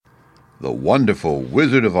The Wonderful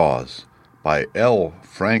Wizard of Oz by L.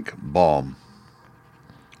 Frank Baum.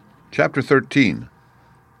 Chapter 13.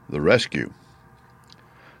 The Rescue.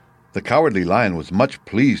 The Cowardly Lion was much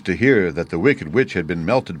pleased to hear that the Wicked Witch had been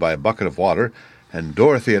melted by a bucket of water, and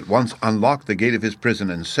Dorothy at once unlocked the gate of his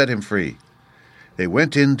prison and set him free. They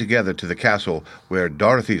went in together to the castle, where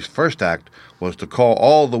Dorothy's first act was to call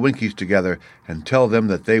all the Winkies together and tell them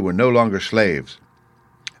that they were no longer slaves.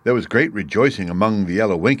 There was great rejoicing among the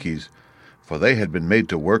yellow Winkies, for they had been made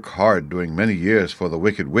to work hard during many years for the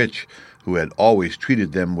Wicked Witch, who had always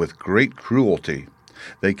treated them with great cruelty.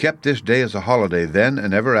 They kept this day as a holiday then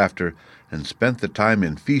and ever after, and spent the time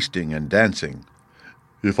in feasting and dancing.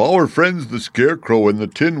 "If our friends the Scarecrow and the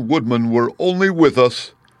Tin Woodman were only with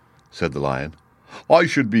us," said the Lion, "I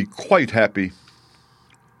should be quite happy."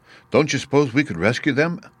 "Don't you suppose we could rescue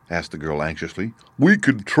them?" asked the girl anxiously. "We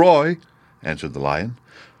could try," answered the Lion.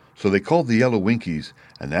 So they called the yellow Winkies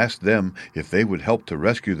and asked them if they would help to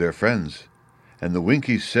rescue their friends. And the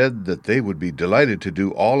Winkies said that they would be delighted to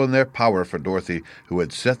do all in their power for Dorothy, who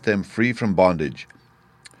had set them free from bondage.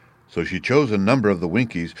 So she chose a number of the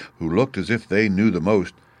Winkies who looked as if they knew the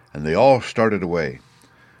most, and they all started away.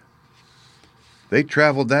 They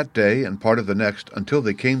traveled that day and part of the next until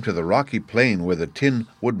they came to the rocky plain where the Tin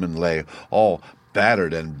Woodman lay, all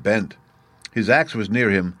battered and bent. His axe was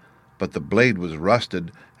near him, but the blade was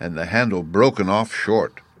rusted and the handle broken off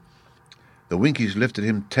short. The Winkies lifted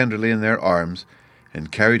him tenderly in their arms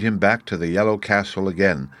and carried him back to the yellow castle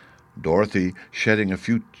again, Dorothy shedding a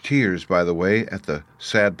few tears by the way at the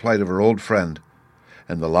sad plight of her old friend,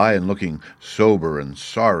 and the Lion looking sober and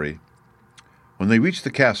sorry. When they reached the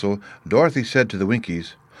castle, Dorothy said to the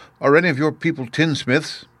Winkies, "Are any of your people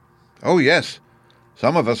tinsmiths?" "Oh, yes.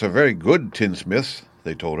 Some of us are very good tinsmiths,"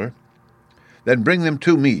 they told her. "Then bring them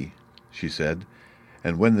to me," she said,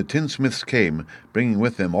 and when the tinsmiths came, bringing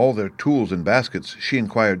with them all their tools and baskets, she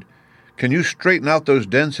inquired, "Can you straighten out those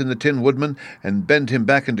dents in the Tin Woodman, and bend him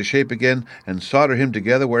back into shape again, and solder him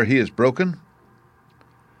together where he is broken?"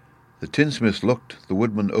 The tinsmiths looked the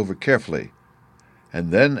Woodman over carefully, and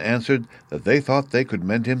then answered that they thought they could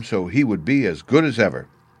mend him so he would be as good as ever.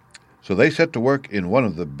 So they set to work in one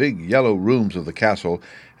of the big yellow rooms of the castle,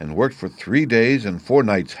 and worked for 3 days and 4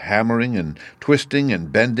 nights, hammering and twisting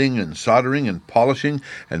and bending and soldering and polishing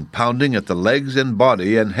and pounding at the legs and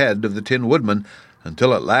body and head of the Tin Woodman,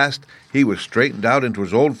 until at last he was straightened out into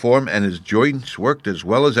his old form and his joints worked as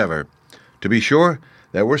well as ever. To be sure,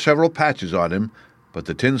 there were several patches on him, but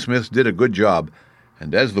the tinsmiths did a good job,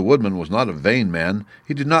 and as the Woodman was not a vain man,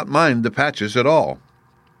 he did not mind the patches at all.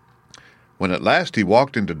 When at last he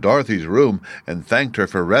walked into Dorothy's room and thanked her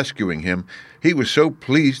for rescuing him, he was so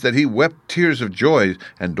pleased that he wept tears of joy,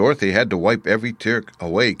 and Dorothy had to wipe every tear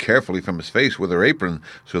away carefully from his face with her apron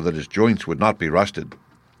so that his joints would not be rusted.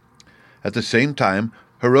 At the same time,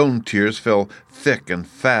 her own tears fell thick and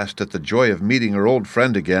fast at the joy of meeting her old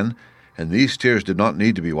friend again, and these tears did not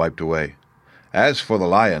need to be wiped away. As for the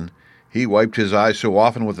Lion, he wiped his eyes so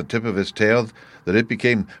often with the tip of his tail that it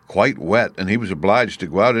became quite wet, and he was obliged to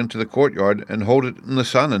go out into the courtyard and hold it in the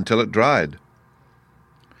sun until it dried.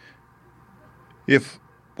 "If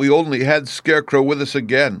we only had Scarecrow with us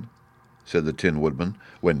again," said the Tin Woodman,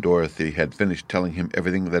 when Dorothy had finished telling him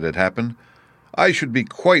everything that had happened, "I should be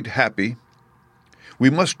quite happy." "We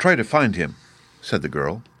must try to find him," said the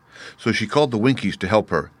girl. So she called the Winkies to help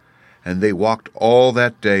her, and they walked all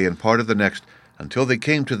that day and part of the next, until they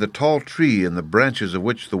came to the tall tree in the branches of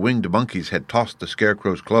which the winged monkeys had tossed the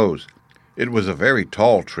Scarecrow's clothes. It was a very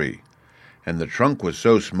tall tree, and the trunk was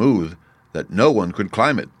so smooth that no one could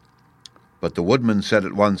climb it. But the Woodman said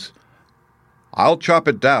at once, "I'll chop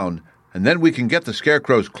it down, and then we can get the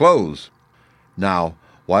Scarecrow's clothes." Now,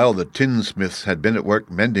 while the tinsmiths had been at work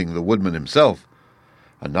mending the Woodman himself,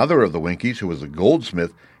 another of the Winkies, who was a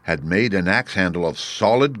goldsmith, had made an axe handle of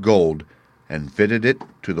solid gold, and fitted it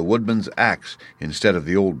to the Woodman's axe instead of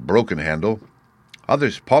the old broken handle.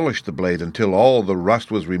 Others polished the blade until all the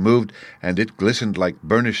rust was removed, and it glistened like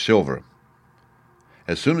burnished silver.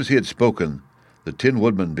 As soon as he had spoken, the Tin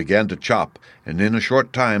Woodman began to chop, and in a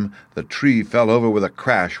short time the tree fell over with a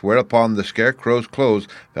crash, whereupon the Scarecrow's clothes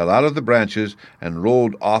fell out of the branches and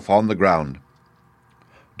rolled off on the ground.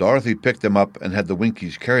 Dorothy picked them up and had the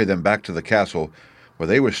Winkies carry them back to the castle, where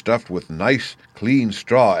they were stuffed with nice, clean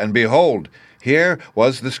straw, and behold, here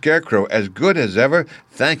was the Scarecrow, as good as ever,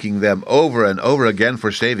 thanking them over and over again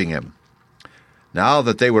for saving him. Now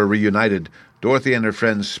that they were reunited, Dorothy and her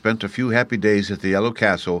friends spent a few happy days at the Yellow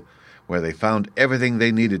Castle, where they found everything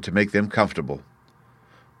they needed to make them comfortable.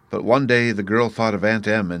 But one day the girl thought of Aunt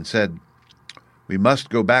Em and said, "We must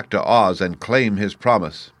go back to Oz and claim his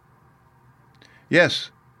promise." "Yes,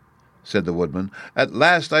 said the Woodman. "At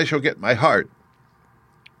last I shall get my heart."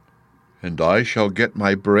 "And I shall get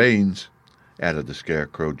my brains," added the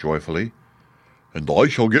Scarecrow joyfully. "And I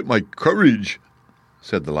shall get my courage,"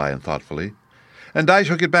 said the Lion thoughtfully. "And I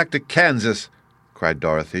shall get back to Kansas," cried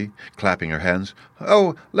Dorothy, clapping her hands.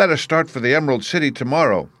 "Oh, let us start for the Emerald City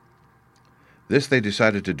tomorrow." This they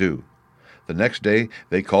decided to do. The next day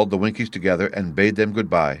they called the Winkies together and bade them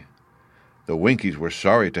goodbye. The Winkies were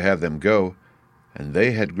sorry to have them go, and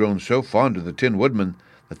they had grown so fond of the Tin Woodman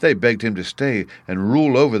that they begged him to stay and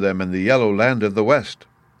rule over them in the Yellow Land of the West.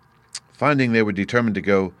 Finding they were determined to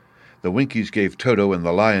go, the Winkies gave Toto and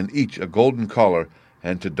the Lion each a golden collar,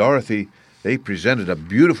 and to Dorothy they presented a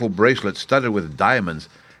beautiful bracelet studded with diamonds,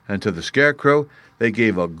 and to the Scarecrow they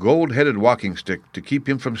gave a gold-headed walking stick to keep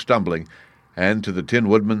him from stumbling, and to the Tin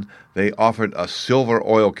Woodman they offered a silver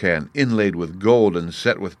oil can inlaid with gold and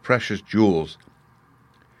set with precious jewels.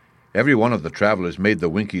 Every one of the travelers made the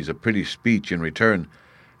Winkies a pretty speech in return,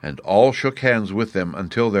 and all shook hands with them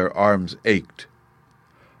until their arms ached.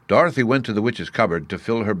 Dorothy went to the witch's cupboard to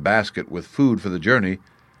fill her basket with food for the journey,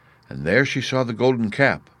 and there she saw the golden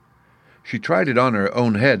cap. She tried it on her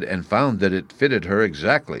own head and found that it fitted her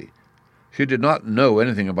exactly. She did not know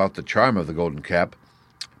anything about the charm of the golden cap,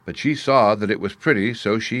 but she saw that it was pretty,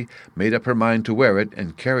 so she made up her mind to wear it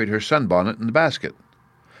and carried her sunbonnet in the basket.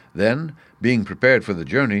 Then, being prepared for the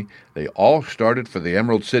journey, they all started for the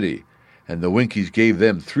Emerald City, and the Winkies gave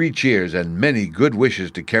them 3 cheers and many good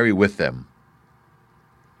wishes to carry with them.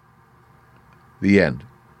 The End.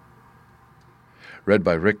 Read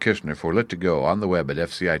by Rick Kishner for Lit2Go on the web at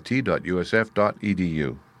fcit.usf.edu.